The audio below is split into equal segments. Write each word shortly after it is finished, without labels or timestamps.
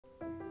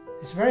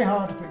It's very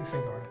hard to put your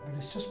finger on it, but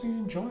it's just been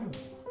enjoyable.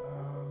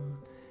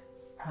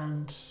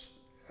 And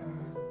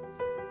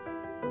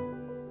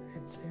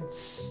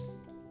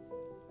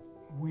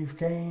we've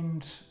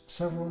gained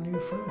several new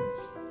friends.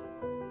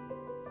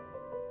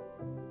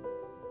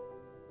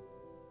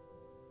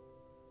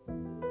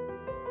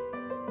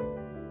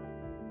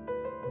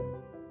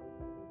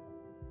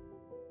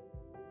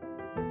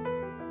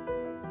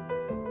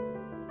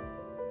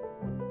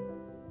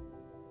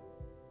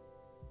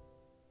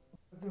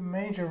 The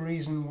major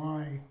reason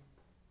why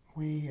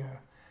we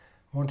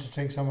wanted to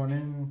take someone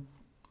in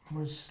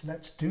was,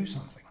 let's do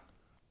something.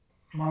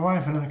 My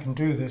wife and I can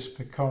do this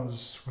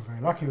because we're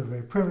very lucky, we're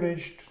very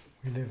privileged.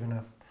 We live in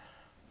a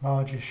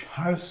largish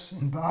house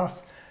in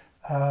Bath,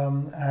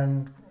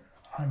 and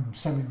I'm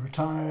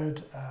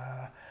semi-retired.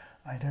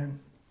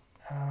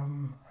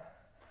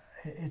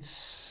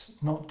 It's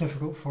not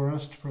difficult for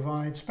us to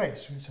provide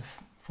space. It's a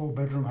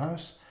 4-bedroom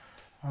house,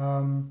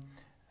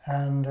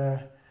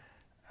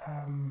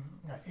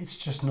 it's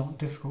just not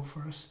difficult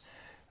for us.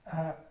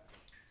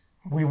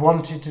 We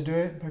wanted to do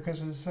it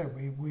because, as I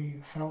said,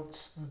 we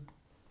felt that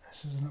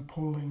this is an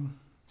appalling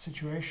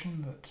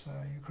situation that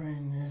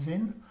Ukraine is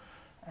in,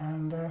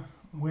 and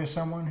we're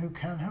someone who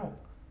can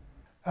help.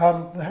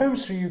 The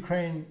Homes for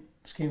Ukraine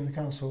scheme of the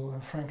Council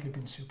have frankly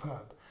been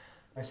superb.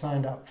 I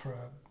signed up for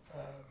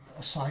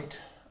a site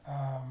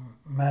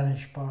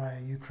managed by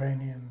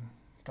Ukrainian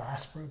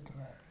diaspora,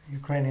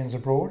 Ukrainians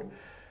abroad,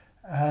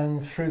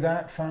 and through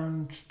that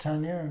found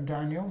Tanya and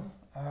Daniel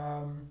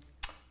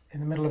in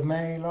the middle of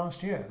May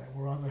last year.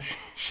 Or rather,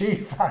 she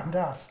found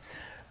us.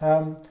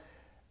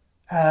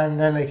 And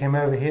then they came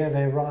over here.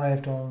 They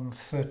arrived on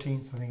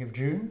 13th, I think, of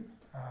June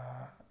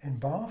in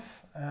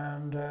Bath,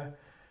 and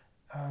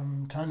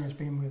Tanya's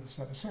been with us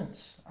ever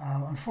since.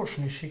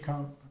 Unfortunately, she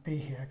can't be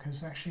here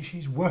because actually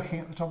she's working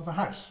at the top of the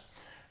house.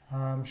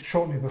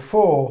 Shortly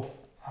before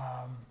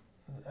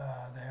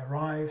they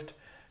arrived,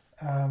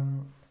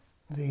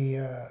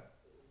 the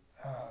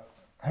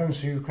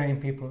Homes for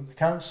Ukraine people at the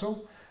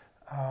council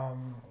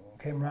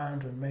came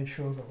round and made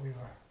sure that we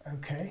were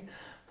okay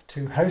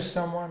to host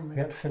someone. We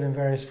had to fill in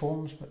various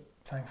forms, but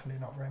thankfully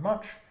not very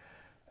much.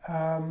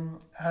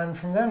 And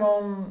from then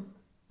on,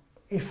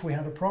 if we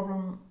had a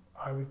problem,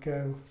 I would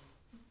go,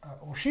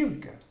 or she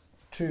would go,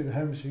 to the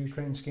Homes for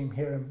Ukraine scheme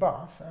here in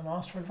Bath and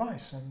ask for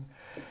advice, and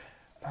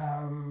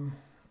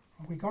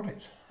we got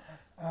it.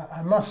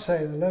 I must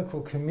say the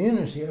local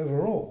community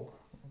overall,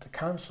 the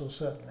council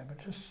certainly, but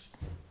just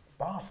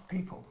Bath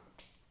people,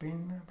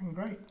 been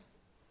great.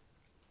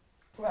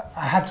 Well,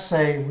 I have to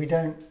say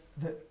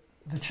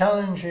the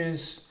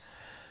challenges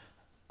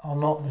are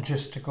not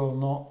logistical,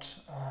 not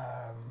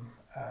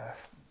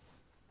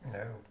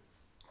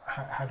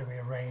how do we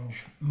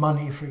arrange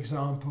money, for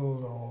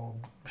example, or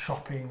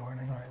shopping or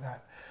anything like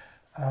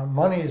that.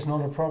 Money is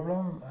not a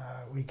problem.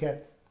 We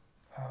get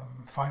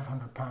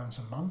 £500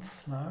 a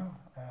month now,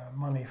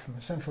 money from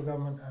the central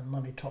government and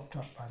money topped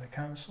up by the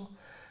council,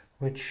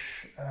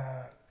 which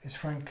is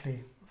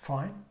frankly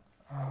fine.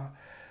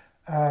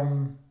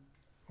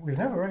 We've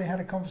never really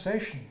had a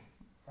conversation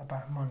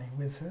about money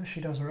with her.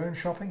 She does her own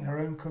shopping, her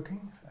own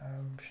cooking.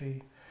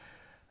 She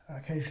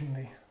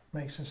occasionally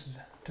makes us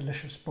a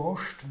delicious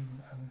borscht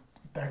and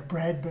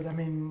bread, but I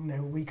mean,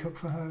 we cook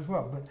for her as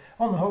well. But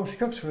on the whole, she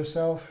cooks for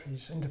herself.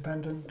 She's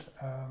independent,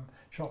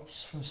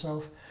 shops for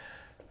herself.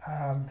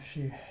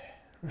 She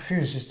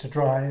refuses to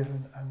drive,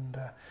 and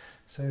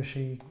so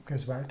she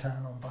goes about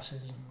town on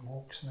buses and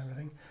walks and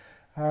everything.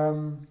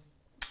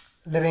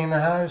 Living in the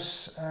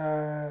house,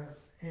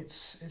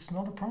 it's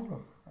not a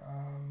problem.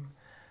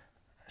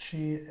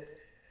 She,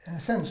 in a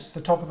sense, the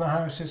top of the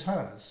house is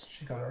hers.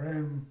 She's got her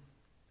own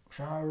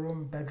shower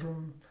room,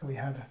 bedroom. We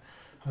had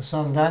her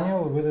son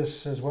Daniel with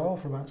us as well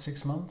for about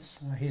 6 months.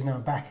 He's now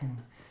back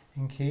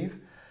in Kyiv.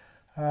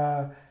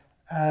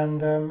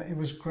 And it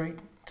was great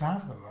to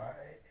have them.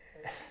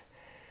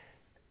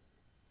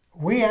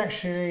 We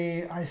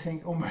actually, I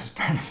think, almost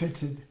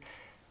benefited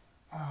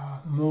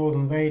more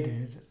than they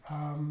did.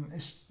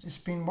 It's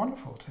been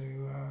wonderful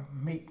to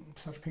meet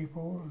such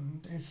people,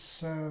 and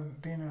it's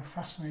been a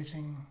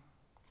fascinating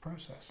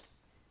process.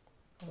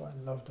 What I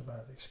loved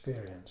about the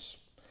experience,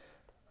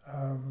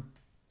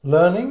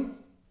 learning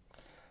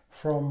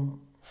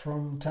from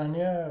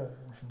Tanya,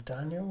 from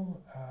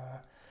Daniel,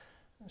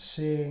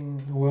 seeing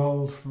the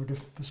world from a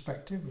different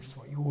perspective, which is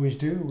what you always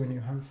do when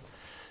you have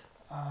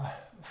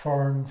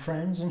foreign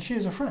friends, and she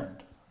is a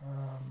friend.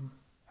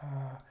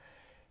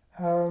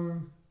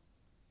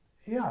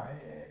 Yeah,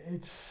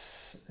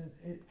 it's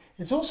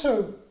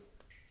also,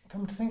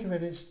 come to think of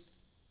it, it's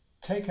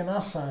taken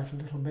us out a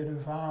little bit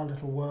of our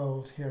little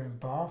world here in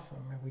Bath. I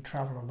mean, we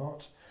travel a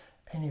lot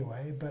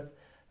anyway, but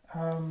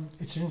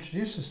it's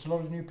introduced us to a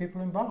lot of new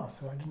people in Bath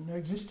who I didn't know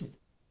existed.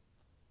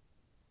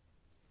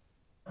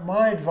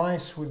 My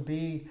advice would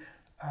be,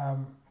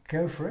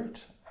 go for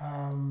it.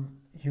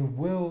 You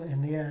will,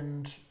 in the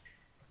end,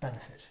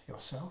 benefit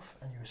yourself,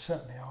 and you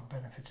certainly are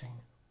benefiting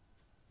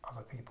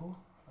other people,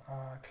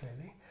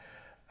 clearly.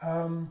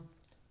 And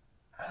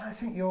I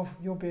think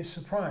you'll be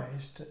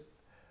surprised at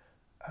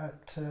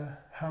at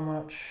how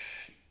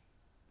much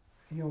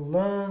you'll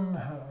learn,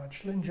 how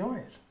much you'll enjoy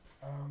it.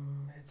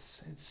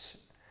 It's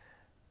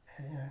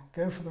you know,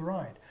 go for the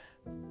ride.